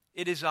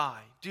it is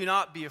I. Do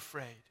not be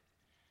afraid."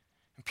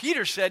 And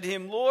Peter said to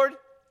him, "Lord,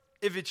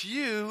 if it's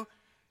you,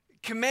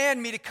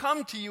 command me to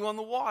come to you on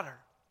the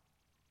water."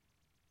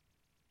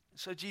 And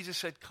so Jesus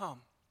said,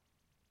 "Come."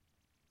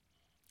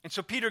 And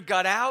so Peter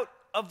got out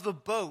of the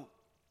boat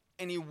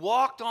and he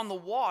walked on the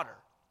water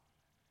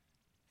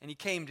and he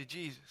came to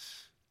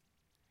Jesus.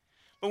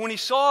 But when he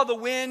saw the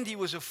wind, he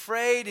was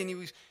afraid and he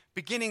was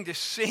beginning to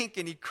sink,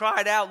 and he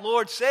cried out,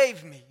 "Lord,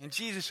 save me." And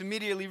Jesus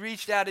immediately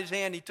reached out his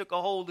hand, he took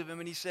a hold of him,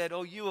 and he said,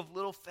 "Oh, you of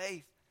little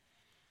faith,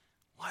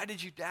 why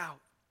did you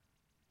doubt?"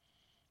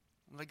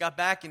 When they got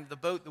back into the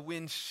boat, the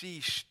wind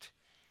ceased,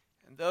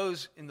 and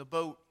those in the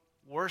boat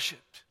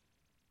worshiped,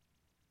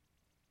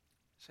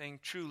 saying,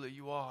 "Truly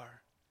you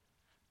are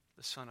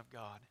the Son of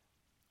God."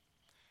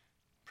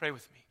 Pray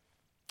with me.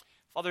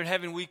 Father in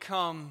heaven, we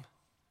come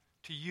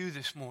to you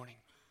this morning.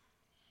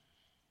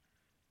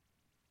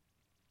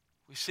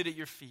 We sit at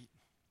your feet.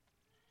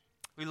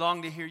 We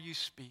long to hear you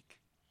speak.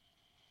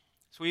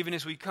 So even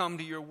as we come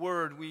to your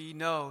word, we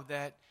know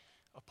that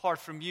apart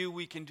from you,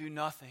 we can do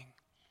nothing.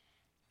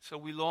 So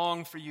we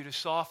long for you to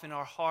soften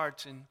our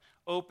hearts and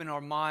open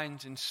our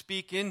minds and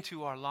speak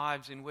into our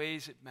lives in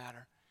ways that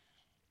matter,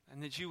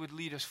 and that you would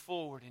lead us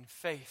forward in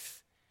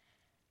faith,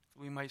 that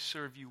we might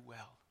serve you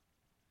well.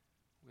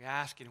 We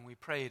ask it and we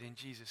pray it in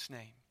Jesus'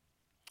 name.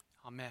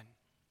 Amen.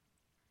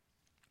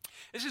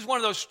 This is one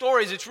of those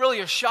stories, it's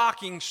really a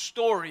shocking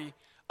story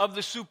of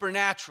the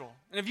supernatural.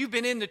 And if you've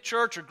been in the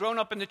church or grown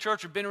up in the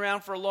church or been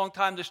around for a long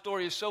time, the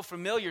story is so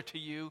familiar to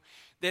you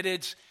that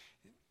it's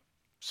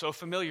so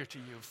familiar to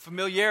you.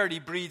 Familiarity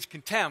breeds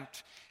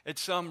contempt at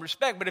some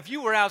respect. But if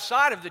you were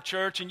outside of the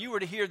church and you were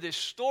to hear this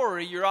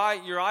story, your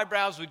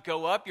eyebrows would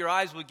go up, your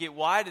eyes would get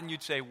wide, and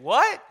you'd say,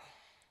 "What?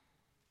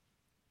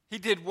 He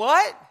did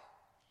what?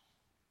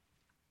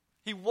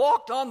 He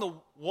walked on the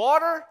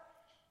water?"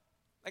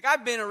 Like,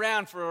 I've been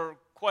around for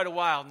quite a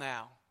while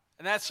now,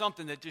 and that's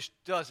something that just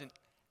doesn't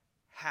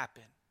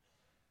happen.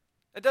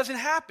 That doesn't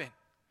happen.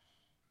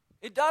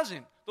 It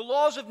doesn't. The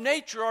laws of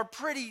nature are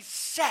pretty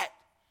set.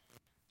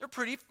 They're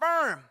pretty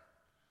firm.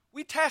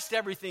 We test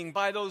everything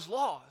by those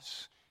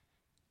laws.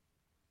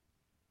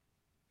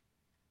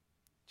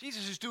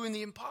 Jesus is doing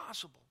the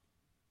impossible.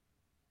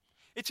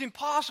 It's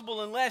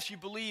impossible unless you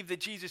believe that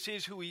Jesus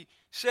is who he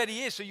said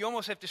he is. So you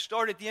almost have to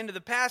start at the end of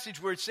the passage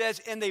where it says,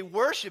 "And they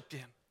worshiped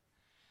him,"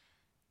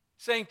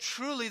 saying,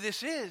 "Truly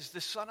this is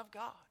the Son of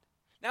God."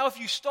 Now if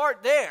you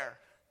start there,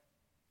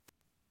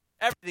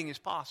 everything is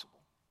possible.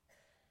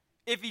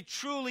 If he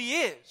truly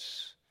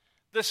is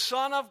the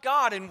Son of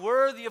God and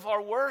worthy of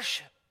our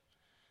worship,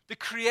 the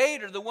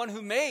Creator, the one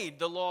who made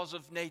the laws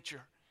of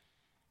nature,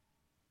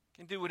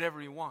 can do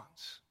whatever he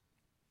wants.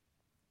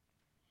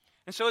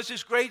 And so it's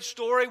this great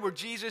story where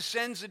Jesus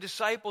sends the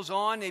disciples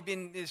on. They've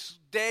been this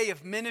day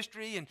of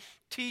ministry and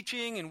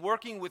teaching and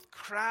working with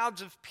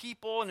crowds of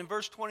people. And in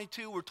verse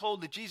 22, we're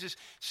told that Jesus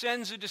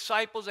sends the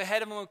disciples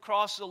ahead of him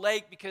across the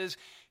lake because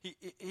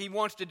he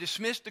wants to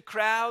dismiss the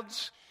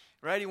crowds,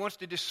 right? He wants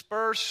to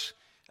disperse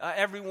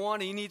everyone.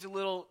 He needs a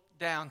little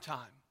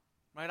downtime,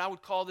 right? I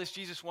would call this,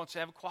 Jesus wants to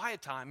have a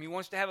quiet time. He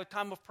wants to have a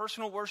time of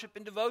personal worship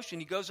and devotion.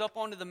 He goes up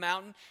onto the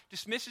mountain,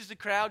 dismisses the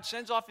crowd,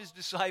 sends off his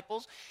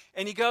disciples,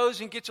 and he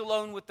goes and gets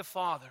alone with the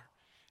Father.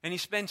 And he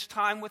spends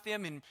time with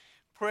him in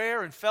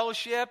prayer and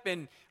fellowship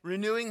and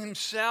renewing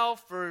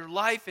himself for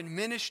life and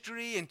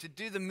ministry and to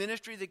do the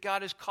ministry that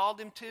God has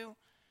called him to.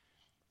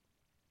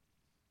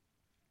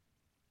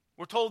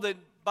 We're told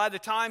that by the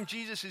time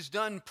Jesus is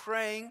done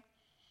praying,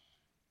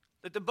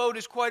 that the boat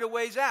is quite a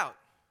ways out.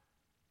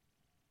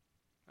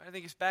 I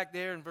think it's back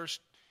there in verse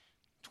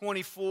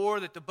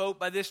 24 that the boat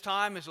by this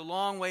time is a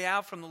long way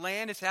out from the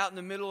land. It's out in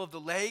the middle of the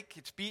lake.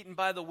 It's beaten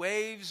by the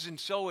waves, and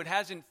so it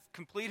hasn't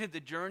completed the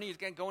journey. It's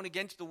going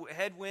against the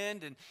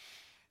headwind.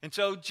 And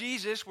so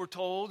Jesus, we're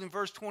told in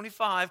verse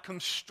 25,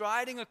 comes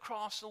striding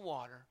across the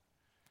water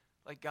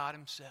like God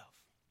himself.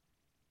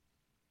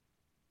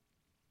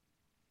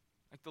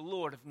 Like the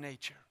Lord of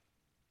nature.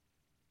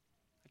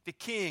 Like the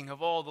King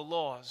of all the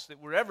laws that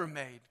were ever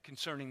made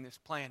concerning this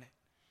planet.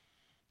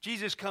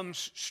 Jesus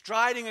comes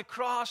striding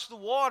across the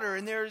water,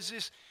 and there is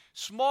this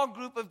small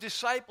group of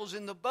disciples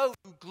in the boat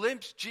who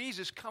glimpse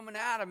Jesus coming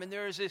at them, and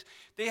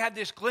they had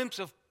this glimpse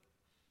of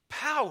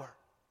power.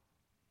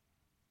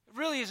 It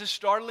really is a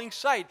startling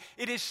sight.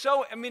 It is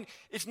so,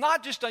 it's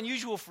not just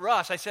unusual for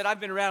us. I said,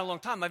 I've been around a long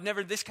time.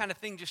 This kind of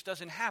thing just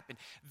doesn't happen.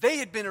 They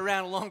had been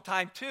around a long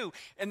time too,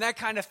 and that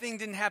kind of thing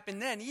didn't happen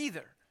then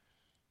either.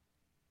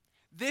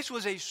 This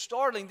was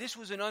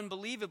an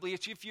unbelievably,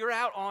 if you're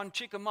out on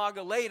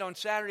Chickamauga late on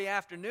Saturday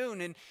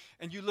afternoon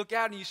and you look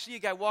out and you see a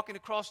guy walking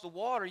across the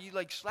water, you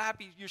like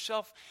slap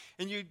yourself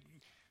and you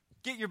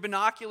get your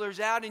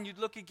binoculars out and you'd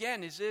look again.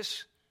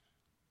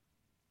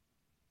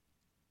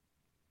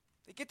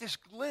 They get this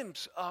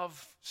glimpse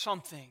of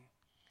something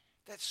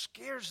that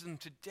scares them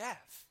to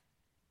death.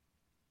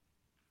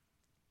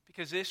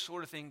 Because this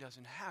sort of thing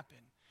doesn't happen.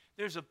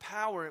 There's a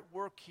power at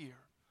work here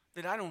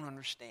that I don't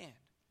understand.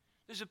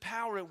 There's a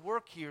power at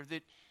work here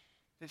that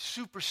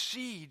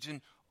supersedes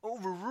and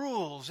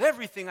overrules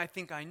everything I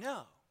think I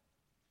know.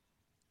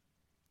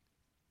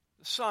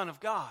 the Son of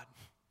God,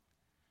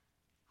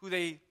 who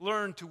they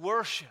learn to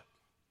worship,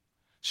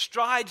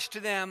 strides to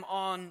them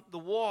on the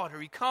water.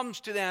 He comes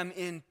to them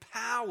in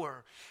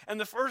power. And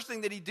the first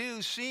thing that he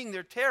does, seeing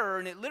their terror,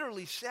 and it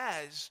literally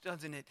says,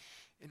 doesn't it,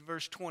 in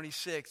verse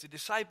 26, the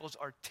disciples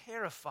are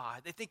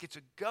terrified. They think it's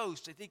a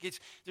ghost. They think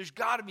there's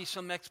got to be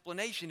some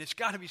explanation. It's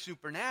got to be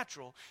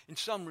supernatural in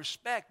some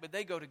respect, but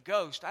they go to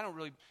ghost. I don't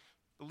really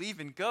believe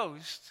in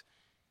ghosts.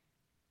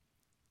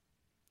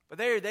 But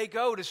there they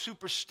go to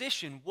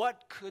superstition.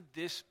 What could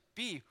this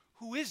be?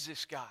 Who is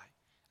this guy?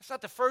 It's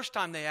not the first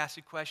time they ask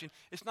the question.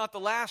 It's not the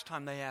last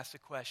time they ask the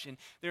question.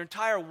 Their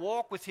entire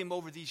walk with him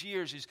over these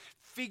years is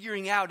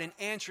figuring out and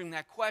answering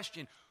that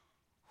question.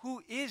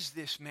 Who is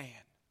this man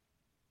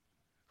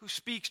who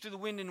speaks to the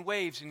wind and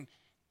waves and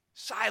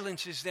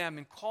silences them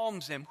and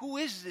calms them? Who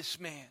is this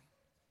man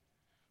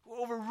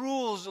who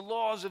overrules the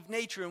laws of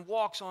nature and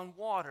walks on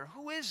water?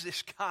 Who is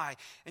this guy?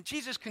 And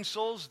Jesus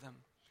consoles them.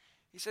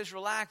 He says,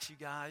 relax, you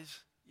guys.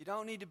 You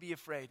don't need to be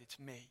afraid. It's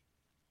me.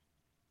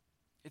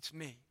 It's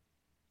me.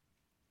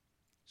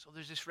 So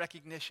there's this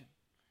recognition.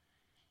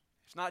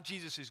 It's not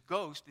Jesus'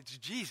 ghost, it's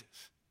Jesus.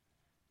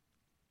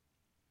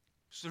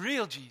 It's the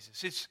real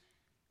Jesus. It's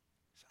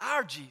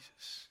our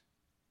Jesus.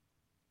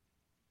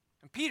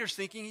 And Peter's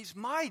thinking he's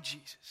my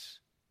Jesus.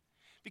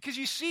 Because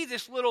you see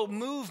this little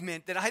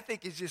movement that I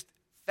think is just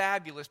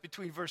fabulous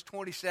between verse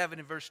 27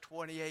 and verse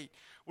 28,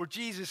 where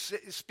Jesus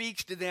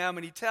speaks to them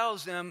and he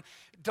tells them,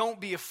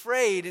 don't be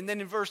afraid. And then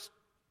in verse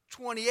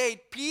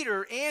 28,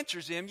 Peter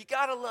answers him. You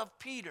got to love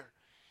Peter.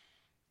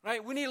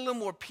 Right? We need a little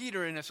more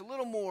Peter in us, a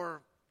little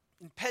more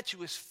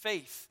impetuous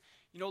faith,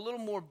 a little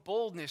more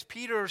boldness.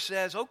 Peter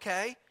says,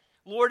 okay,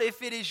 Lord,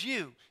 if it is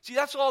you. See,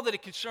 that's all that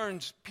it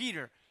concerns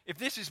Peter. If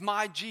this is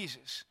my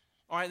Jesus,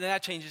 all right, then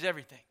that changes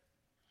everything.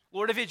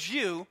 Lord, if it's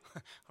you,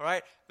 all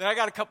right, then I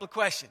got a couple of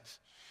questions.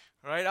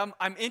 All right,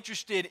 I'm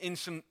interested in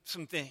some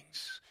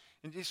things.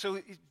 And so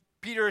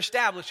Peter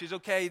establishes,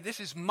 okay, this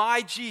is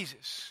my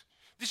Jesus.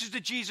 This is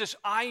the Jesus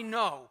I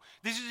know.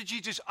 This is the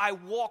Jesus I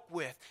walk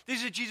with. This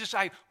is the Jesus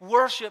I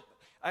worship,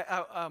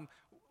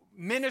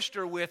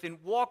 minister with, and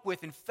walk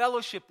with, and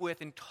fellowship with,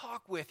 and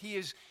talk with. He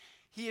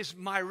is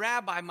my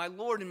rabbi, my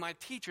Lord, and my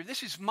teacher.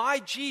 This is my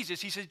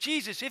Jesus. He says,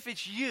 Jesus, if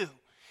it's you,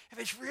 if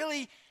it's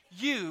really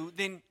you,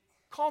 then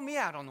call me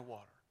out on the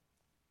water.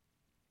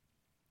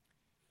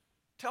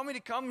 Tell me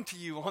to come to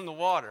you on the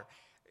water.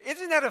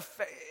 Isn't that an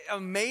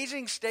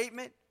amazing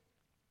statement?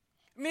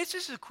 I mean, it's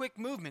just a quick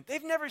movement.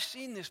 They've never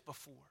seen this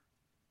before.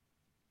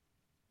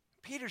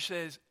 Peter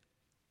says,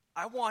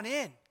 I want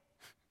in.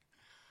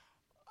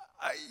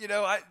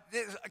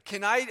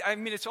 I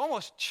mean, it's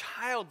almost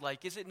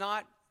childlike, is it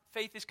not?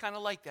 Faith is kind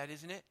of like that,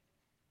 isn't it?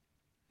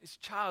 It's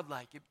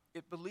childlike.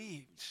 It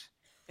believes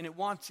and it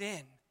wants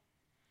in.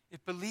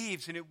 It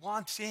believes and it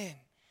wants in.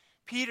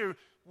 Peter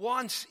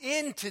wants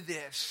into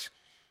this.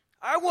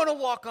 I want to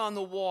walk on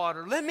the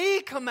water. Let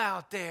me come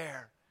out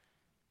there.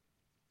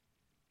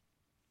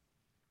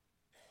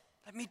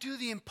 Let me do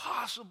the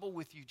impossible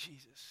with you,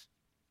 Jesus.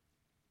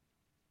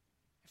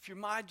 If you're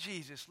my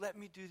Jesus, let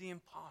me do the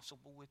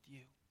impossible with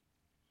you.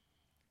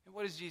 And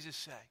what does Jesus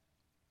say?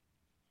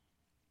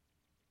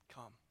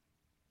 Come.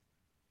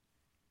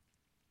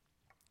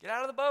 Get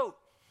out of the boat.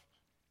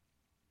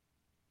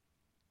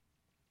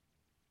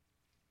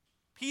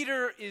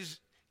 Peter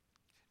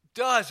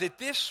does at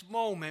this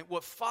moment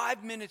what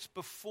 5 minutes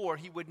before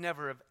he would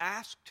never have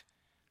asked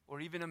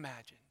or even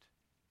imagined.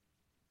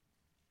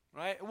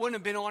 Right? It wouldn't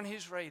have been on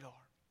his radar.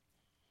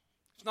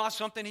 It's not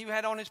something he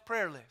had on his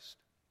prayer list.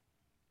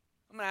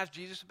 I'm going to ask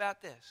Jesus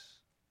about this.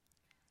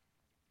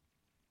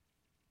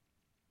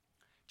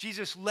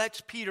 Jesus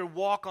lets Peter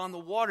walk on the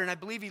water, and I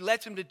believe he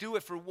lets him to do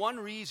it for one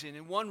reason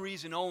and one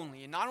reason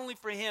only. And not only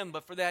for him,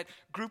 but for that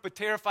group of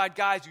terrified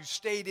guys who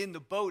stayed in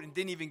the boat and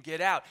didn't even get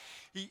out.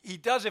 He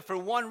does it for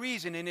one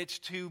reason, and it's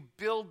to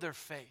build their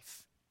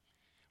faith.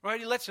 Right?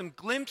 He lets them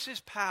glimpse his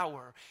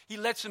power. He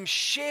lets them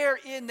share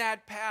in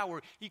that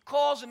power. He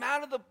calls them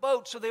out of the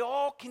boat so they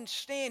all can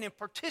stand and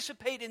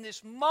participate in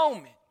this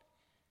moment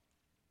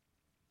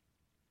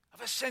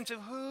of a sense of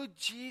who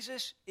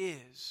Jesus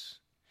is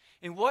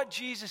and what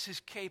Jesus is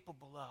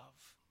capable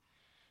of.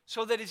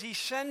 So that as he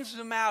sends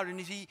them out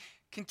and as he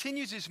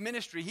continues his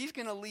ministry, he's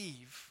going to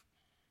leave.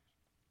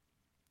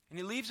 And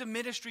he leaves a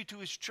ministry to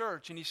his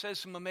church, and he says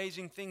some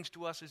amazing things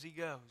to us as he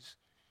goes.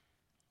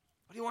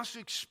 But he wants to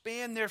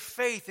expand their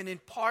faith and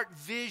impart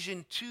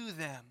vision to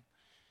them.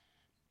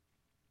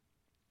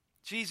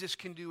 Jesus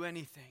can do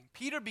anything.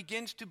 Peter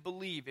begins to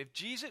believe if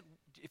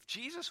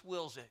Jesus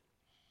wills it,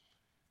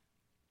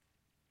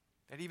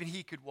 that even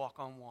he could walk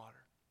on water.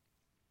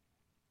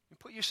 And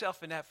put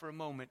yourself in that for a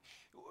moment.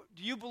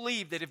 Do you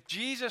believe that if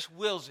Jesus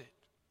wills it,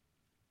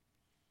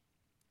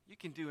 you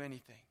can do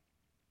anything?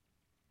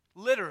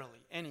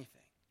 Literally anything,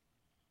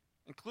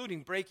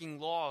 including breaking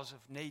laws of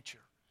nature.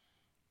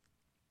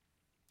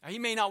 Now, he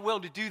may not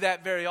will to do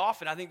that very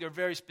often. I think there are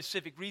very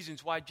specific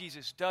reasons why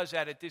Jesus does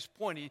that at this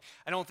point.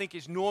 I don't think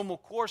his normal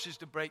course is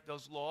to break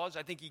those laws.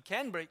 I think he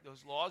can break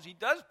those laws. He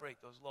does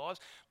break those laws.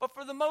 But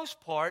for the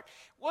most part,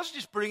 let's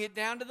just bring it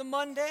down to the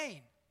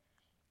mundane.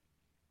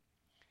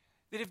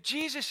 That if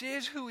Jesus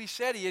is who he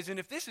said he is, and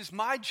if this is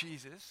my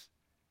Jesus,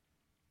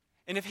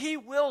 and if he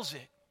wills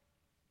it,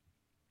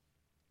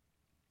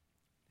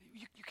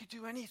 you could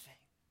do anything.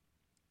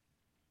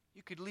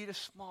 You could lead a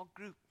small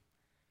group.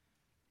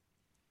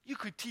 You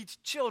could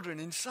teach children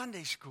in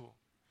Sunday school.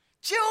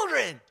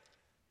 Children!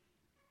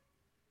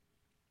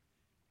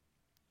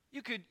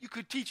 You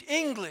could teach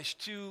English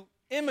to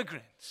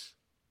immigrants.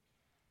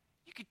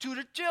 You could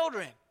tutor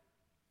children.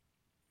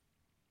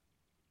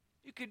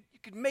 You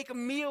could make a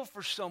meal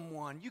for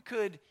someone. You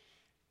could,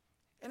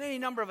 in any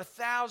number of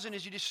 1,000,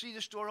 as you just see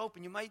the store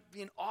open, you might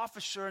be an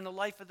officer in the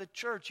life of the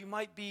church. You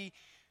might be,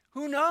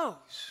 who knows,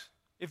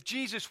 if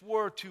Jesus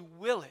were to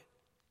will it.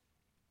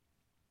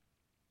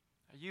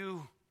 Are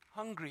you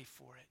hungry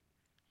for it?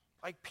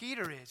 Like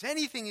Peter is.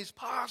 Anything is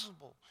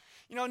possible.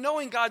 You know,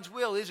 knowing God's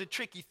will is a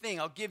tricky thing.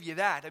 I'll give you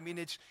that. I mean,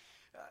 it's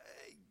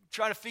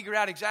trying to figure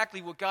out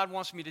exactly what God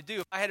wants me to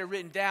do. If I had it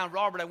written down,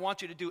 Robert, I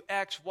want you to do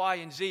X, Y,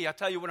 and Z. I'll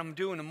tell you what I'm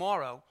doing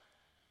tomorrow.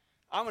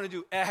 I'm going to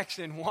do X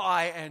and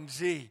Y and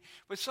Z.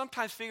 But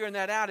sometimes figuring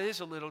that out is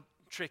a little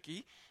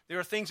tricky. There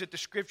are things that the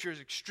Scripture is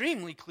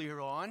extremely clear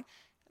on.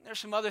 There's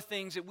some other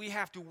things that we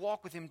have to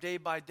walk with him day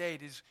by day.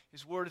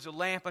 His word is a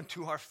lamp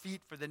unto our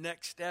feet for the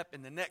next step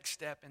and the next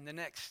step and the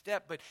next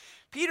step. But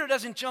Peter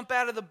doesn't jump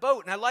out of the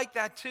boat, and I like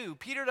that too.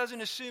 Peter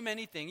doesn't assume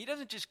anything. He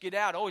doesn't just get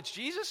out. Oh, it's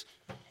Jesus?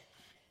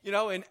 You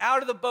know, and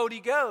out of the boat he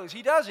goes.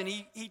 He doesn't.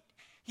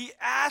 He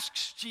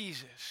asks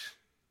Jesus,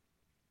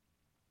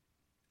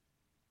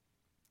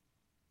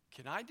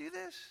 can I do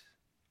this?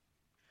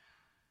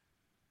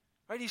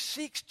 Right? He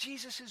seeks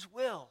Jesus'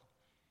 will.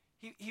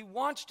 He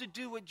wants to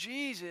do what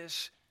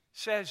Jesus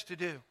says to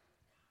do.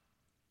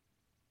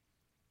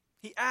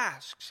 He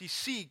asks, he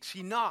seeks,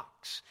 he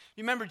knocks.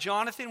 You remember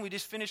Jonathan? We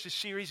just finished a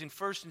series in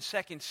 1st and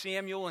 2nd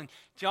Samuel, and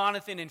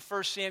Jonathan in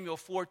 1 Samuel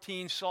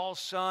 14, Saul's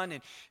son,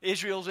 and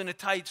Israel's in a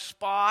tight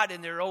spot,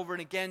 and they're over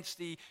and against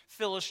the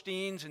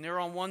Philistines, and they're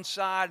on one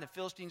side, and the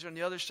Philistines are on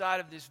the other side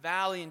of this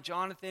valley, and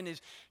Jonathan is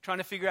trying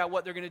to figure out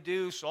what they're going to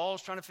do.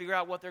 Saul's trying to figure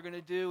out what they're going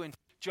to do, and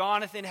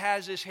Jonathan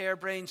has this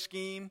harebrained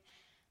scheme.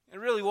 It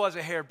really was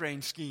a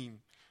harebrained scheme.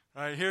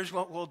 All right, here's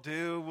what we'll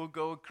do. We'll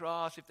go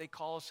across. If they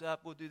call us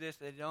up, we'll do this. If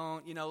they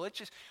don't, you know, let's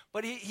just.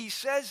 But he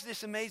says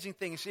this amazing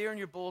thing. It's here in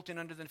your bulletin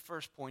under the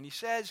first point. He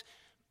says,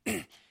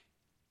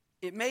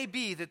 it may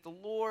be that the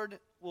Lord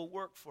will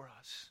work for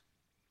us.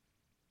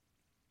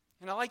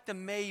 And I like the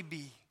may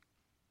be.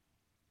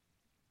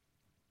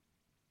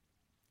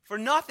 For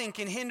nothing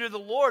can hinder the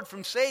Lord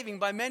from saving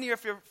by many or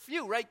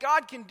few, right?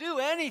 God can do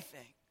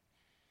anything.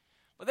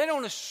 But they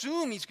don't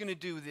assume he's going to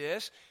do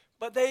this.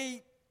 But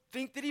they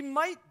think that he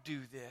might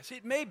do this.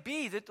 It may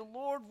be that the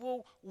Lord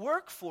will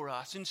work for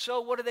us. And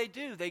so what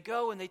do? They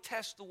go and they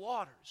test the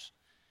waters.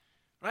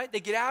 Right? They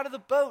get out of the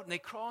boat and they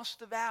cross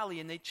the valley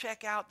and they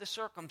check out the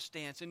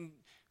circumstance. And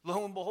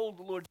lo and behold,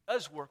 the Lord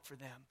does work for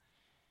them.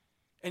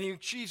 And he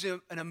achieves an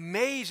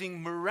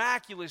amazing,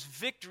 miraculous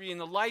victory in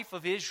the life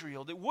of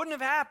Israel that wouldn't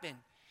have happened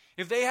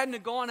if they hadn't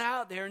have gone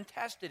out there and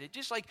tested it.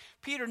 Just like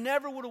Peter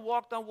never would have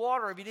walked on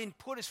water if he didn't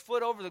put his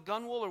foot over the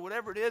gunwale or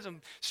whatever it is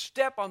and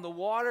step on the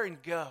water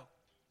and go.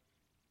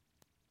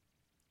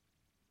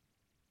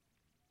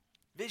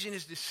 Vision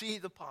is to see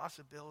the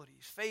possibilities.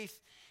 Faith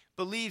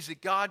believes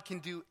that God can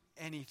do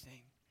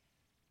anything.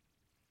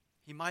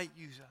 He might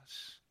use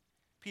us.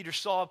 Peter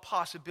saw a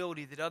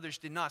possibility that others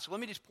did not. So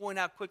let me just point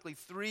out quickly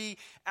 3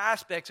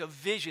 aspects of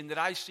vision that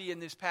I see in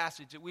this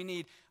passage that we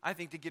need, I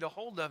think, to get a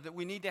hold of, that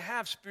we need to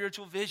have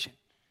spiritual vision.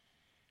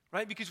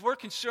 Right? Because we're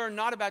concerned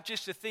not about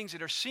just the things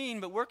that are seen,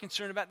 but we're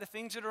concerned about the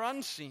things that are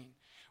unseen.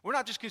 We're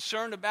not just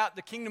concerned about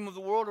the kingdom of the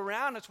world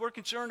around us. We're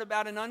concerned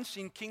about an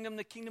unseen kingdom,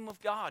 the kingdom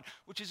of God,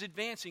 which is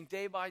advancing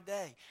day by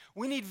day.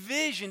 We need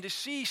vision to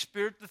see,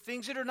 Spirit, the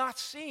things that are not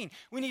seen.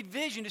 We need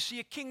vision to see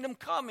a kingdom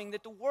coming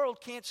that the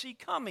world can't see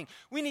coming.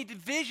 We need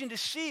vision to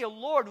see a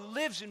Lord who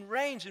lives and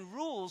reigns and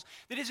rules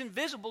that is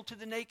invisible to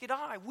the naked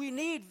eye. We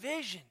need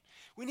vision.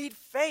 We need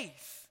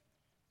faith.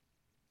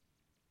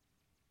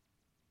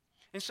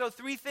 And so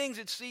 3 things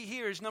that see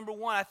here is, number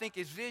 1, I think,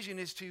 is vision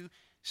is to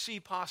see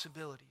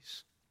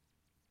possibilities.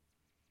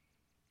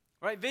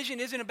 Right? Vision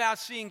isn't about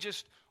seeing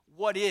just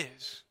what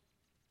is.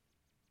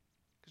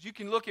 Because you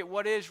can look at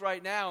what is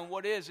right now, and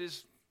what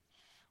is,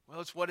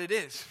 well, it's what it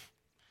is.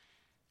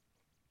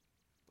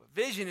 But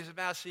vision is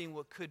about seeing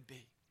what could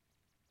be.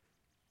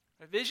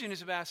 Right? Vision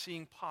is about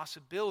seeing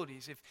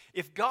possibilities.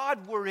 If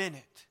God were in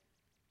it,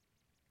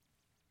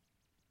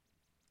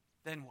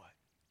 then what?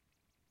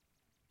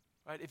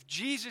 Right? If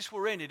Jesus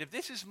were in it, if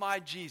this is my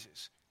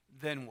Jesus,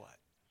 then what?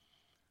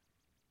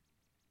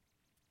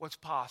 What's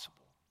possible?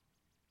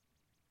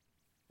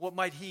 What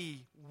might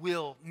he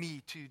will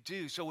me to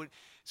do? So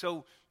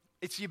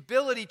it's the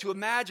ability to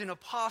imagine a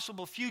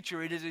possible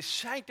future. It is a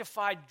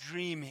sanctified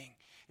dreaming.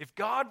 If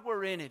God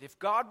were in it, if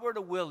God were to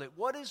will it,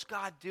 what is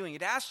God doing?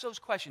 It asks those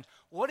questions.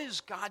 What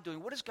is God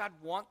doing? What does God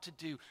want to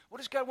do? What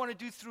does God want to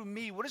do through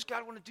me? What does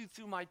God want to do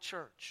through my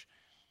church?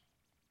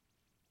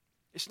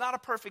 It's not a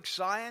perfect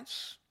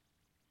science.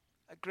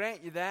 I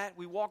grant you that.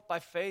 We walk by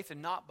faith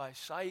and not by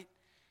sight.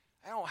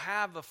 I don't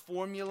have a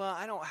formula.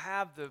 I don't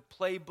have the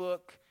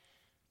playbook.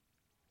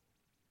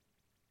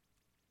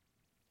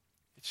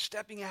 It's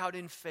stepping out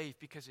in faith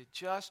because it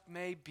just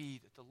may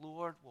be that the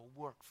Lord will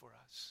work for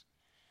us.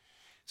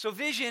 So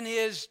vision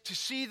is to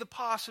see the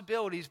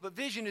possibilities, but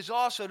vision is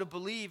also to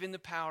believe in the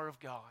power of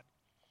God.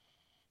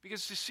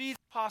 Because to see the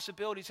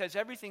possibilities has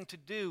everything to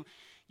do.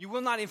 You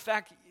will not, in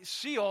fact,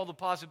 see all the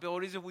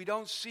possibilities if we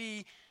don't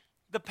see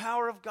the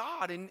power of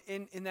God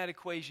in that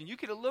equation. You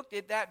could have looked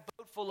at that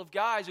boat full of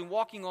guys and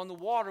walking on the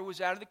water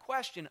was out of the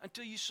question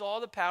until you saw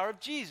the power of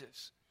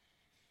Jesus.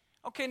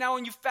 Okay, now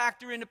when you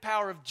factor in the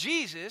power of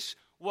Jesus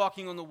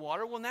walking on the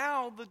water, well,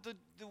 now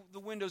the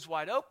window's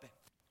wide open.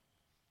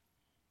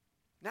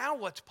 Now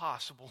what's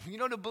possible?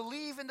 To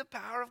believe in the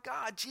power of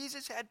God.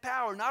 Jesus had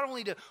power not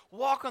only to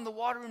walk on the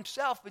water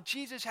himself, but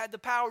Jesus had the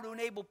power to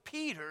enable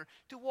Peter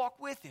to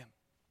walk with him.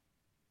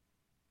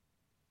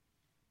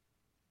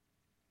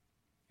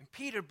 And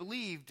Peter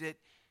believed that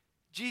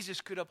Jesus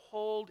could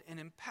uphold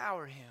and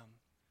empower him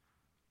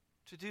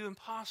to do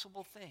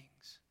impossible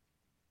things.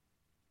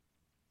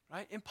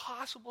 Right?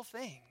 Impossible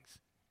things.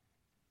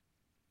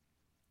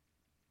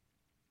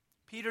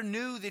 Peter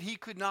knew that he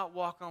could not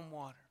walk on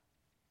water,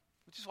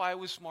 which is why it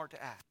was smart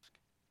to ask.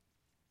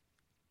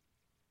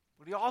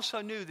 But he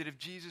also knew that if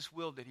Jesus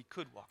willed it, he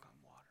could walk on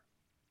water.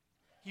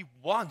 He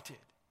wanted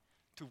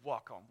to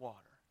walk on water.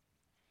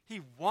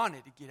 He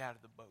wanted to get out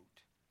of the boat.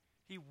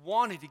 He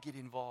wanted to get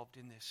involved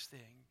in this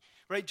thing.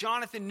 Right?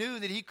 Jonathan knew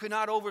that he could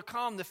not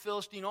overcome the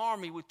Philistine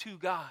army with 2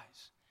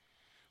 guys.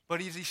 But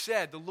as he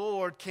said, the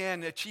Lord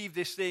can achieve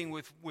this thing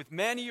with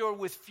many or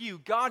with few.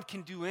 God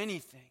can do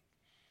anything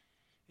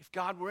if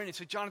God were in it.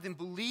 So Jonathan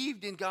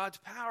believed in God's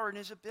power and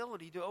his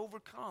ability to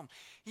overcome.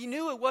 He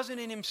knew it wasn't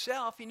in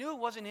himself. He knew it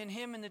wasn't in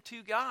him and the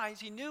 2 guys.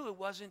 He knew it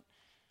wasn't.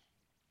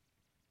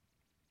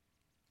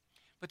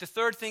 But the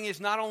third thing is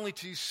not only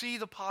to see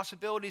the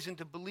possibilities and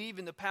to believe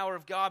in the power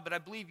of God, but I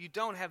believe you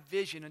don't have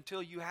vision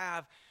until you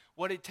have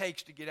what it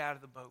takes to get out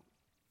of the boat.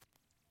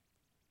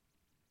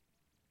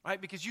 Right?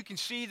 Because you can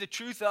see the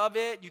truth of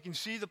it. You can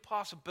see the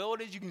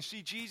possibilities. You can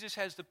see Jesus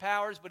has the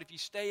powers. But if you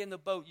stay in the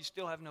boat, you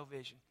still have no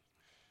vision.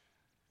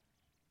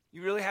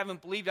 You really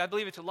haven't believed. I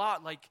believe it's a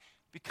lot like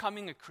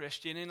becoming a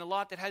Christian and a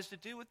lot that has to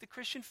do with the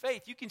Christian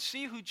faith. You can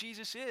see who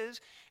Jesus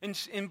is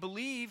and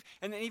believe,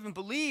 and even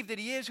believe that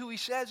he is who he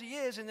says he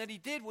is and that he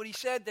did what he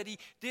said that he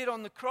did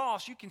on the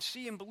cross. You can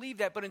see and believe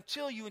that. But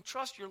until you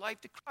entrust your life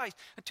to Christ,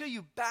 until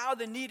you bow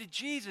the knee to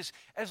Jesus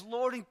as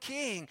Lord and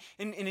King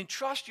and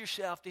entrust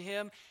yourself to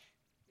him,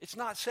 it's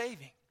not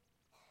saving.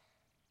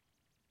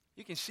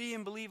 You can see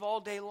and believe all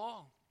day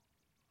long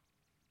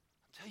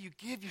until you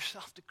give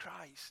yourself to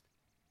Christ.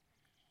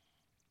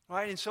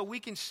 Right? And so we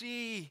can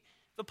see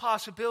the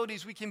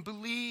possibilities. We can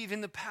believe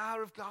in the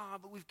power of God,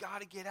 but we've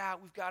got to get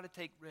out. We've got to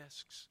take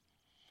risks.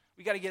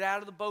 We've got to get out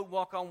of the boat,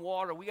 walk on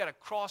water. We've got to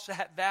cross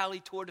that valley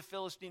toward the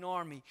Philistine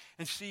army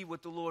and see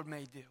what the Lord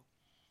may do.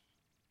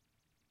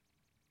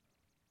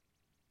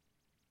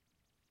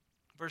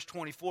 Verse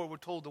 24, we're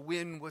told the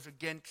wind was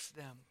against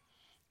them.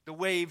 The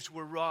waves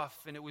were rough,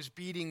 and it was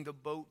beating the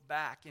boat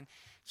back. And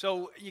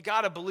so you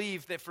got to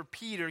believe that for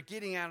Peter,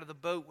 getting out of the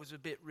boat was a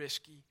bit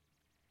risky.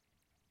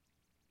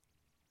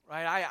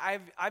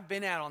 Right? I've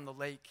been out on the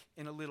lake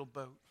in a little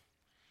boat.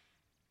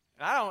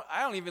 And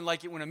I don't even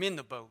like it when I'm in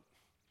the boat.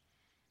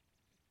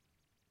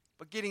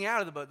 But getting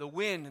out of the boat, the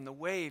wind and the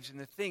waves and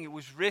the thing, it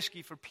was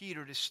risky for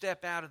Peter to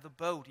step out of the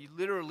boat. He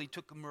literally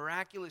took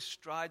miraculous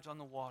strides on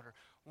the water.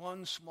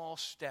 One small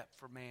step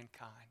for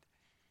mankind.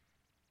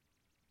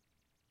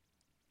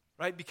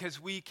 Right?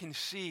 Because we can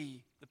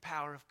see the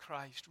power of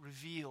Christ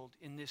revealed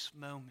in this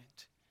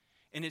moment.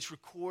 And it's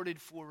recorded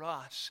for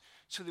us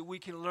so that we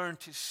can learn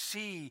to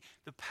see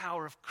the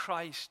power of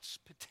Christ's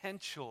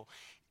potential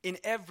in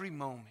every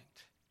moment.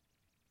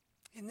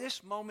 In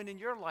this moment in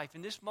your life,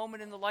 in this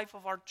moment in the life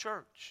of our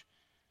church.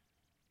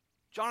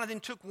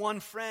 Jonathan took one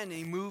friend and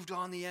he moved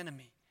on the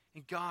enemy.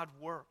 And God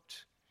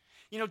worked.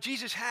 You know,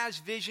 Jesus has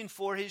vision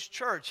for his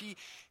church.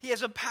 He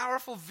has a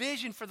powerful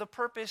vision for the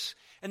purpose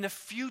and the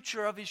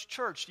future of his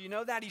church. Do you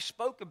know that? He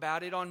spoke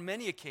about it on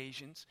many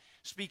occasions.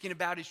 Speaking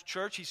about his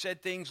church, he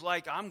said things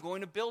like, I'm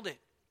going to build it.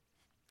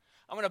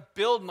 I'm going to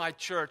build my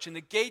church, and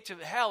the gates of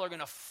hell are going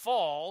to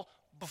fall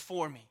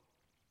before me.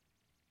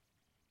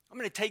 I'm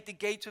going to take the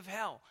gates of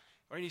hell.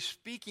 Right? He's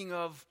speaking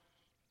of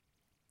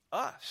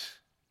us.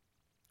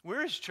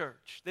 We're his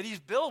church that he's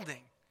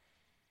building.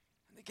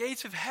 And the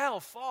gates of hell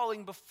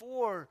falling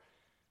before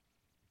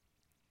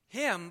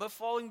him, but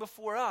falling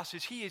before us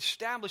as he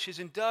establishes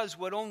and does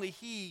what only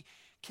he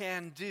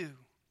can do.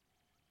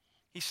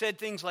 He said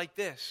things like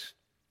this.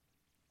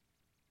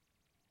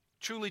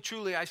 Truly,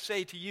 truly, I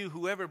say to you,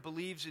 whoever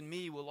believes in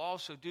me will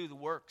also do the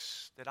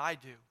works that I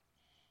do.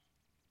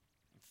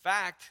 In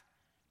fact,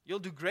 you'll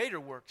do greater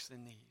works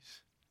than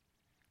these,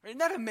 Isn't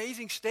that an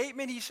amazing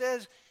statement? He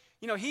says,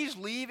 he's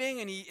leaving,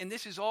 and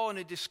this is all in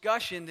a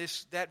discussion.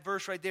 That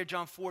verse right there,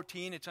 John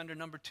 14, it's under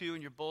number 2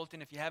 in your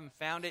bulletin if you haven't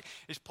found it,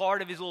 is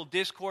part of his little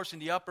discourse in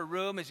the upper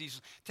room as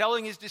he's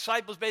telling his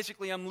disciples,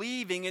 basically, I'm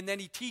leaving, and then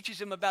he teaches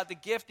them about the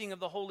gifting of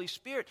the Holy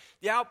Spirit,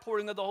 the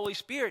outpouring of the Holy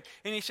Spirit.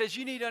 And he says,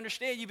 you need to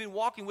understand, you've been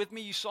walking with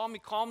me, you saw me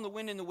calm the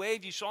wind and the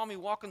waves, you saw me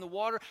walk in the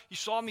water, you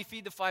saw me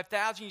feed the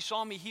 5,000, you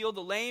saw me heal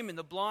the lame and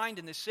the blind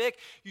and the sick,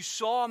 you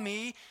saw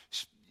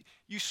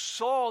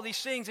all these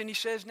things, and he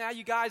says, now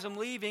you guys, I'm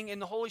leaving,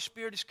 and the Holy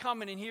Spirit is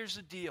coming, and here's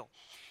the deal.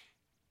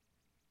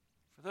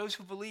 For those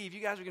who believe, you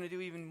guys are going to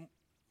do even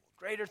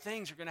greater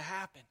things are going to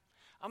happen.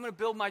 I'm going to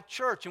build my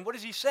church, and what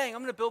is he saying?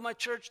 I'm going to build my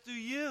church through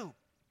you.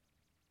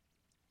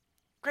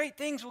 Great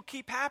things will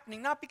keep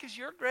happening, not because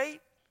you're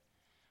great,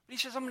 but he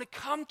says, I'm going to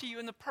come to you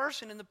in the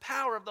person and the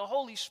power of the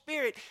Holy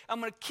Spirit. I'm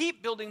going to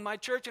keep building my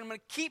church, and I'm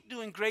going to keep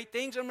doing great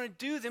things. I'm going to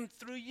do them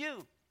through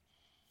you.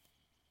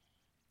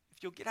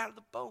 If you'll get out of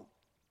the boat.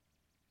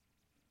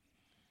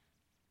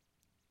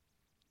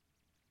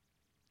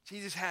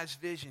 Jesus has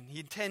vision.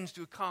 He intends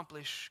to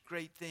accomplish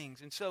great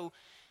things. And so,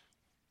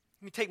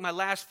 let me take my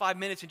last 5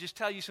 minutes and just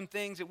tell you some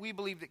things that we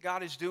believe that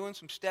God is doing,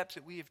 some steps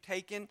that we have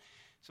taken,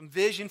 some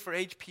vision for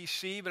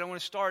HPC. But I want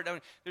to start.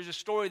 There's a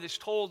story that's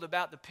told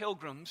about the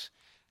Pilgrims.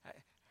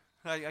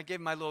 I gave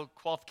my little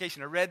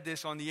qualification. I read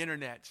this on the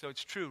internet, so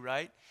it's true,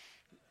 right?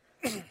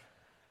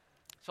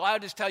 So I'll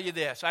just tell you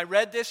this. I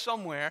read this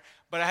somewhere,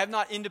 but I have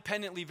not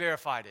independently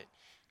verified it.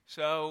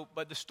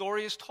 But the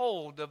story is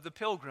told of the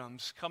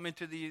Pilgrims coming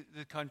to the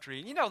country.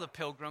 And you know the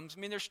Pilgrims,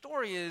 their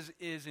story is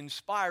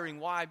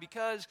inspiring. Why?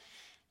 Because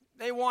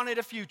they wanted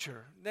a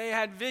future. They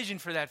had vision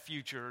for that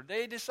future.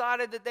 They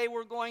decided that they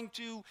were going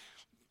to,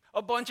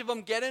 a bunch of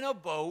them, get in a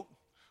boat,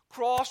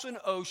 cross an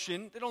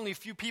ocean that only a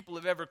few people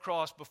have ever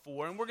crossed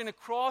before. And we're going to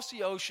cross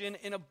the ocean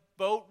in a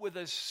boat with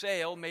a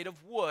sail made of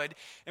wood.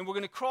 And we're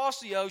going to cross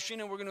the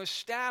ocean and we're going to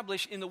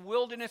establish in the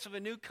wilderness of a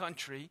new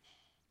country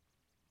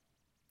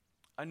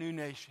a new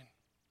nation,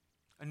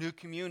 a new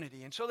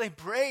community. And so they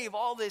brave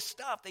all this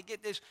stuff. They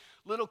get this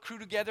little crew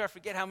together. I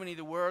forget how many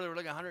there were. There were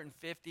like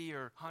 150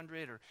 or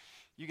 100, or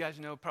you guys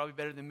know probably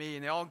better than me.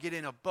 And they all get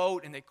in a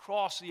boat and they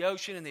cross the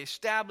ocean and they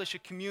establish a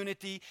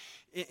community.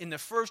 In the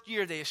first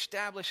year, they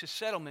establish a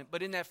settlement.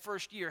 But in that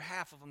first year,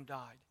 half of them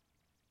died.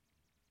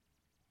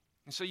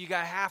 And so you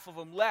got half of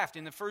them left.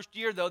 In the first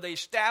year, though, they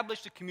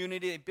established a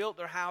community. They built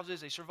their houses.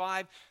 They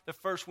survived the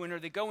first winter.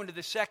 They go into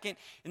the second.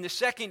 In the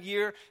second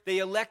year, they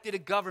elected a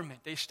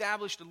government. They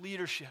established a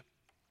leadership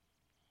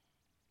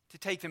to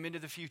take them into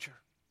the future,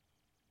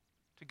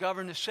 to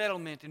govern the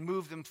settlement and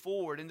move them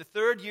forward. In the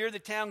third year, the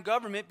town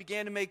government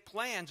began to make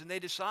plans, and the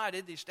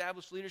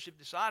established leadership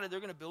decided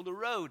they're going to build a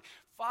road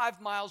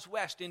 5 miles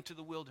west into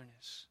the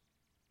wilderness.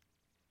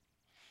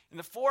 In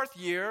the fourth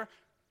year,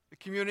 the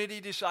community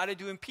decided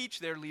to impeach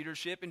their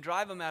leadership and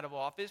drive them out of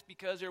office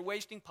because they're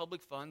wasting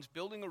public funds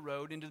building a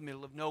road into the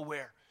middle of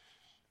nowhere.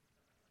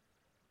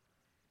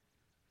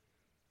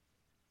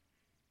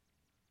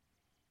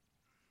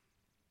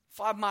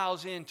 "5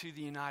 miles into the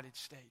United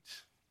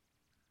States.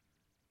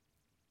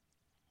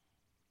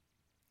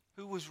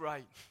 Who was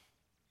right?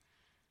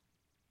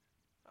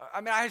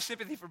 I had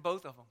sympathy for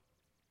both of them.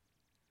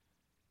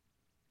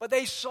 But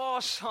they saw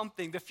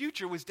something. The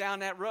future was down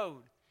that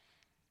road.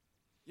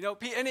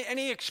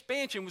 Any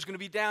expansion was going to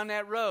be down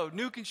that road.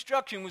 New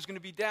construction was going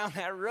to be down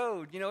that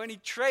road. Any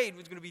trade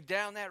was going to be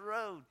down that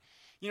road.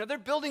 They're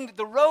building,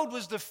 the road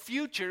was the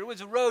future. It was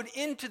a road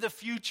into the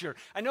future.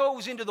 I know it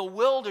was into the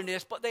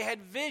wilderness, but they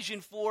had vision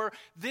for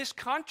this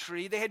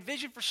country. They had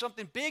vision for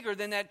something bigger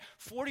than that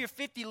 40 or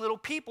 50 little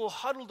people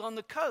huddled on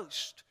the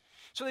coast.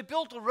 So they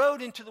built a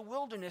road into the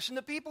wilderness, and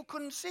the people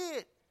couldn't see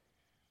it.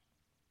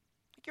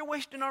 You're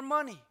wasting our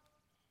money.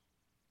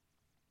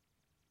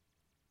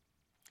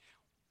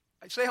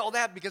 I say all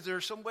that because there are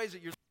some ways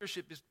that your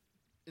leadership is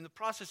in the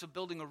process of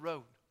building a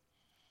road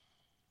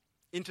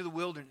into the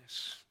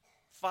wilderness,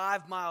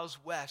 5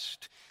 miles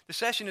west. The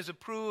session has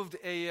approved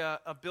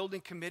a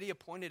building committee,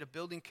 appointed a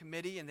building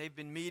committee, and they've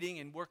been meeting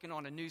and working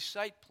on a new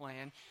site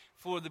plan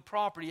for the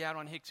property out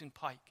on Hickson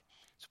Pike.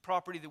 It's a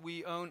property that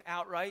we own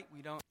outright.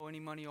 We don't owe any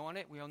money on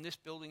it. We own this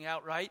building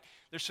outright.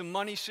 There's some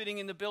money sitting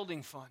in the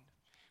building fund.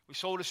 We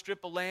sold a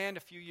strip of land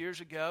a few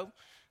years ago.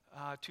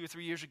 2 or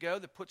 3 years ago,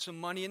 that put some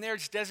money in there.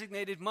 It's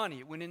designated money.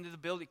 It went into the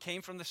building. It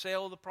came from the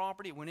sale of the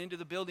property. It went into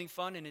the building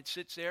fund, and it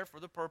sits there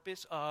for the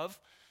purpose of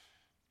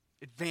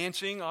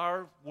advancing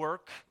our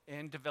work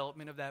and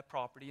development of that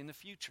property in the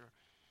future.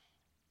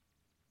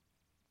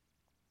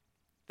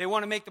 They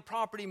want to make the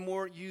property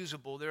more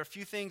usable. There are a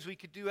few things we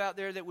could do out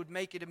there that would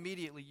make it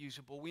immediately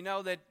usable. We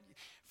know that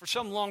for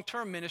some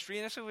long-term ministry,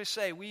 and that's what we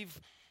say,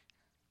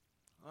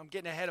 I'm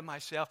getting ahead of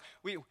myself.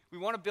 We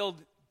want to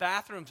build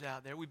bathrooms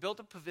out there. We built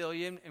a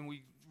pavilion and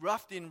we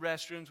roughed-in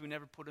restrooms. We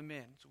never put them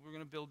in, so we're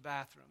going to build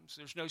bathrooms.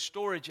 There's no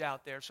storage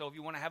out there, so if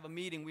you want to have a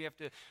meeting, we have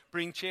to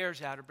bring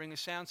chairs out or bring a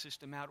sound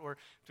system out or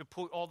to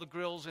put all the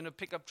grills in a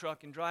pickup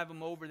truck and drive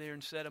them over there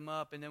and set them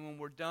up. And then when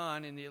we're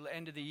done, in the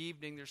end of the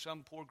evening, there's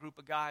some poor group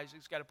of guys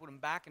who's got to put them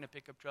back in a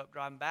pickup truck,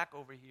 drive them back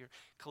over here,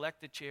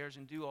 collect the chairs,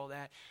 and do all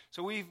that.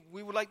 So we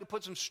would like to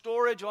put some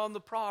storage on the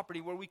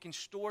property where we can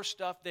store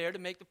stuff there to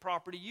make the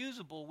property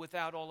usable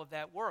without all of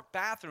that work.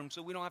 Bathrooms,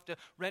 so we don't have to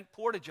rent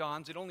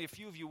porta-johns that only a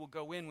few of you will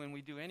go in when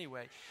we do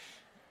anyway,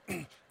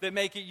 that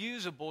make it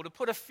usable, to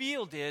put a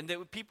field in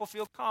that people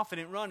feel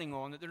confident running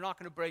on, that they're not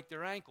going to break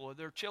their ankle or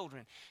their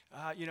children,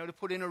 to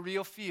put in a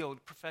real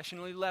field,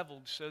 professionally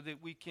leveled, so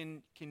that we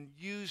can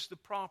use the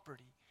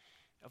property.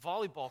 A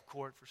volleyball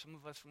court for some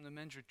of us from the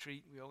men's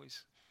retreat, we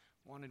always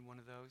wanted one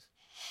of those.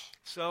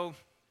 So,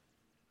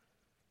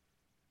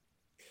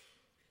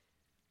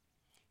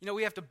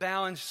 we have to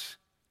balance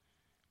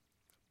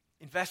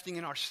investing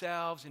in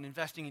ourselves and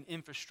investing in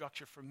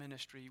infrastructure for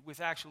ministry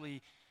with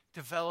actually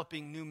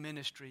developing new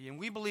ministry. And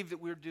we believe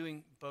that we're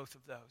doing both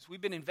of those.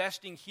 We've been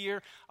investing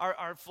here.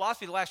 Our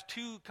philosophy the last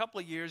couple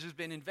of years has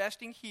been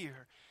investing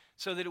here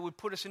so that it would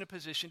put us in a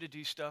position to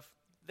do stuff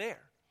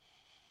there.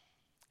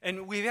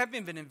 And we have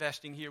been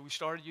investing here. We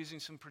started using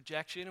some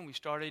projection, and we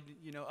started,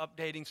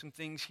 updating some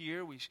things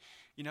here.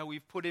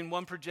 We've put in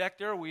one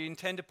projector. We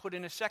intend to put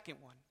in a second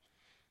one.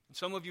 And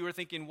some of you are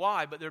thinking,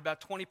 why? But there are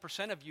about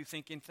 20% of you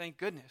thinking, thank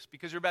goodness,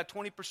 because there are about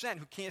 20%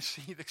 who can't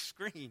see the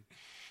screen,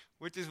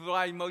 which is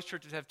why most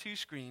churches have two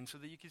screens, so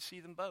that you can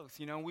see them both.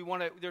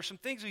 There's some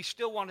things we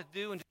still want to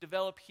do and to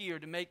develop here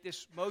to make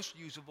this most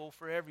usable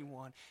for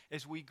everyone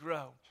as we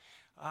grow,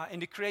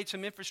 and to create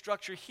some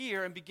infrastructure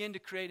here and begin to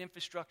create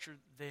infrastructure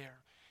there.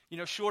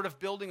 Short of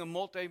building a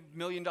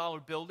multi-million-dollar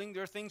building,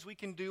 there are things we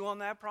can do on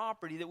that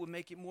property that would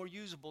make it more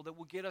usable, that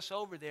will get us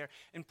over there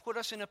and put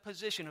us in a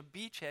position, a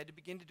beachhead, to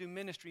begin to do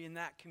ministry in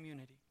that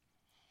community.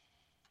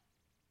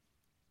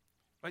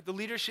 Right? The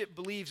leadership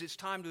believes it's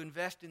time to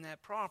invest in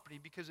that property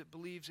because it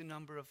believes a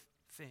number of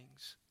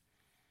things.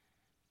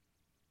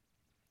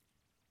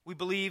 We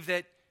believe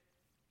that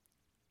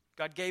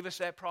God gave us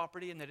that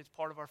property and that it's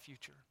part of our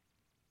future.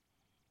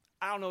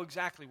 I don't know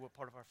exactly what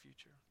part of our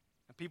future.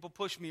 And people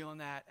push me on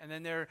that. And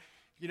then they're,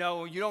 you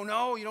don't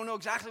know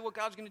exactly what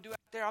God's going to do out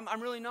there.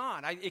 I'm really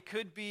not. It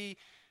could be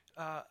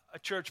a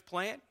church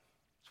plant.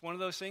 It's one of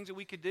those things that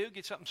we could do,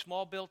 get something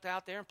small built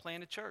out there and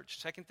plant a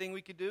church. Second thing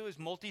we could do is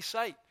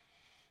multi-site.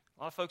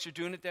 A lot of folks are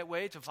doing it that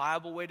way. It's a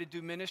viable way to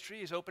do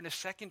ministry, is open a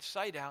second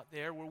site out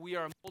there where we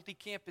are a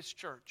multi-campus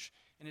church,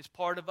 and it's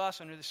part of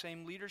us under the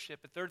same leadership.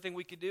 A third thing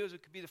we could do is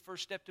it could be the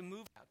first step to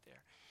move out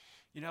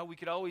there. We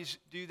could always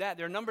do that.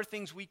 There are a number of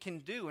things we can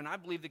do, and I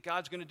believe that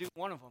God's going to do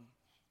one of them.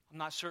 I'm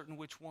not certain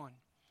which one.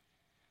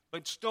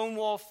 But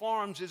Stonewall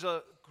Farms is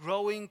a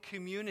growing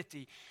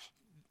community.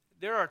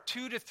 There are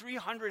 200 to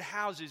 300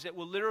 houses that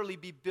will literally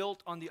be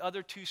built on the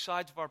other two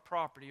sides of our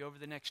property over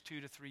the next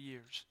 2 to 3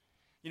 years.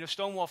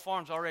 Stonewall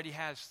Farms already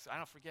has,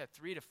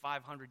 300 to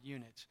 500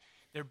 units.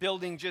 They're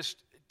building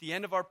just at the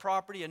end of our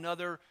property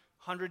another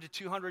 100 to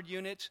 200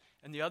 units.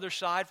 And the other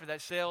side, for that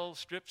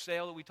strip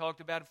sale that we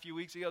talked about a few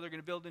weeks ago, they're going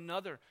to build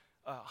another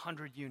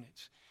 100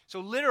 units.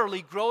 So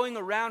literally growing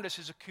around us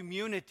is a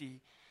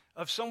community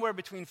of somewhere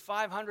between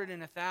 500 and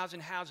 1,000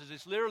 houses.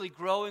 It's literally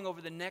growing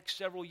over the next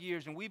several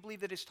years. And we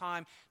believe that it's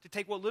time to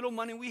take what little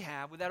money we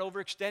have without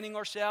overextending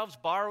ourselves,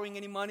 borrowing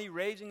any money,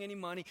 raising any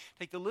money,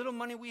 take the little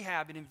money we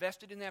have and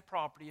invest it in that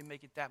property and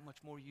make it that much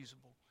more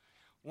usable.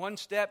 One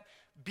step,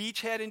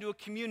 beachhead into a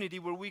community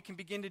where we can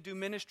begin to do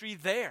ministry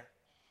there.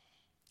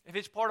 If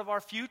it's part of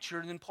our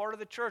future, then part of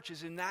the church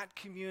is in that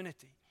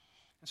community.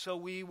 And so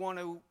we want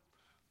to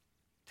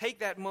take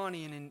that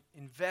money and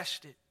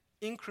invest it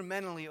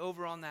incrementally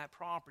over on that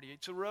property.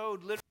 It's a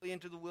road literally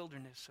into the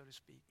wilderness, so to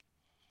speak.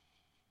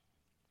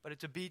 But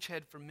it's a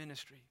beachhead for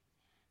ministry,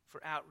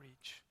 for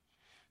outreach.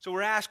 So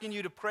we're asking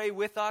you to pray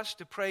with us,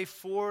 to pray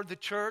for the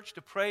church,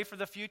 to pray for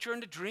the future,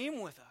 and to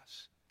dream with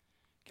us.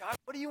 God,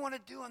 what do you want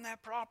to do on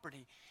that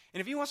property?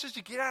 And if he wants us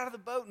to get out of the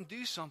boat and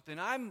do something,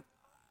 I'm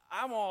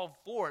all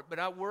for it,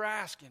 but we're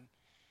asking,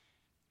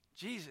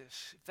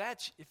 Jesus,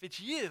 if it's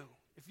you,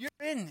 if you're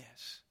in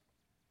this,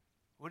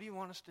 what do you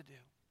want us to do?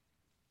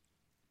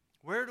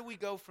 Where do we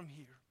go from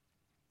here?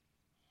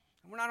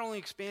 And we're not only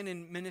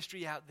expanding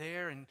ministry out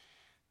there, and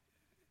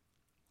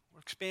we're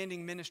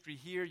expanding ministry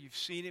here. You've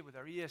seen it with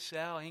our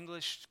ESL,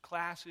 English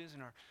classes,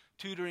 and our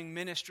tutoring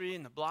ministry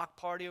and the block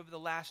party over the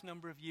last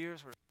number of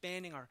years. We're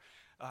expanding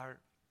our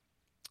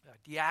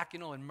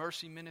diaconal and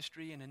mercy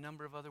ministry in a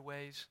number of other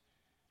ways.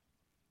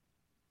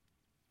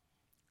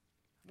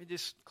 Let me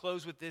just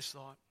close with this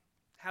thought.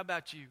 How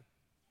about you?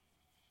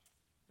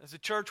 As a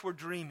church, we're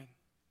dreaming.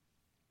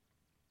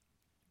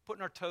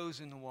 Putting our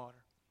toes in the water.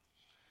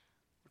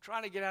 We're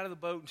trying to get out of the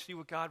boat and see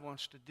what God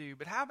wants to do.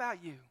 But how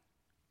about you?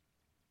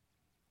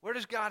 Where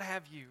does God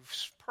have you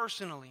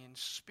personally and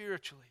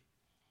spiritually?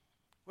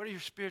 What are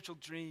your spiritual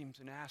dreams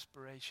and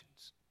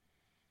aspirations?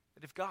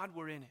 That if God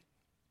were in it,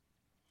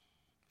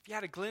 if you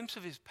had a glimpse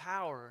of his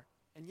power,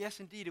 and yes,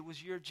 indeed, it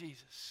was your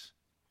Jesus,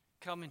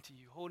 coming to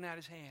you, holding out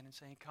his hand and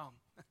saying, come.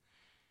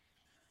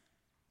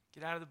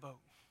 Get out of the boat.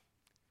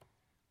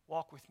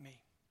 Walk with me.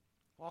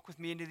 Walk with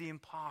me into the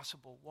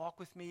impossible. Walk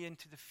with me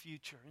into the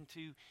future,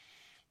 into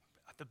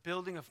the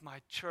building of my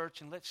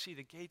church, and let's see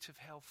the gates of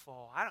hell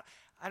fall.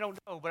 I don't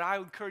know, but I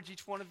encourage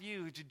each one of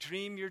you to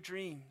dream your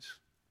dreams.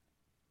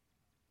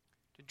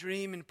 To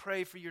dream and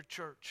pray for your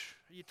church.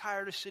 Are you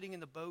tired of sitting in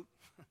the boat?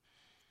 Do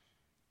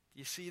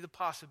you see the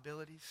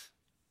possibilities?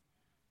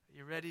 Are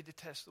you ready to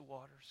test the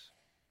waters?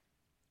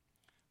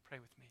 Pray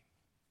with me.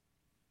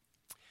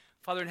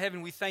 Father in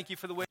heaven, we thank you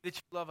for the way that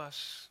you love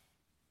us,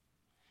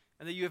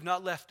 and that you have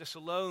not left us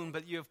alone,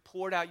 but you have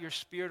poured out your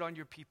Spirit on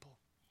your people.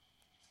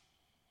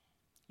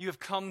 You have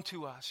come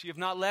to us. You have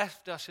not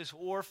left us as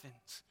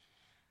orphans.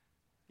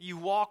 You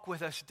walk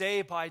with us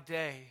day by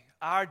day,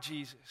 our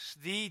Jesus,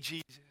 the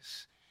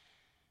Jesus,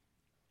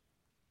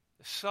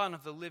 the Son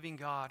of the living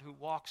God who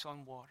walks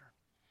on water,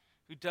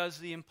 who does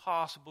the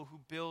impossible,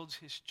 who builds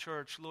his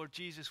church. Lord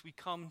Jesus, we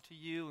come to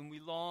you and we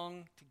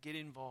long to get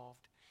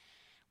involved.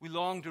 We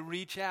long to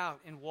reach out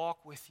and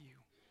walk with you.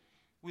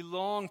 We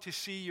long to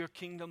see your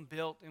kingdom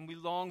built, and we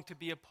long to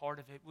be a part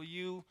of it. Will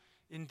you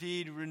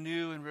indeed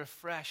renew and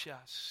refresh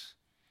us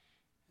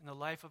in the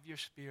life of your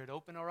Spirit?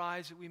 Open our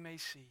eyes that we may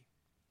see.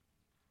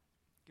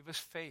 Give us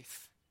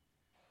faith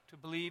to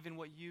believe in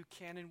what you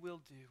can and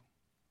will do.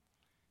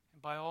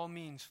 And by all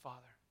means,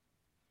 Father,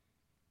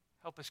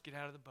 help us get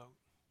out of the boat.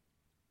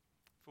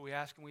 For we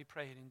ask and we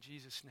pray it in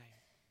Jesus' name.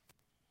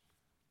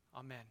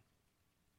 Amen.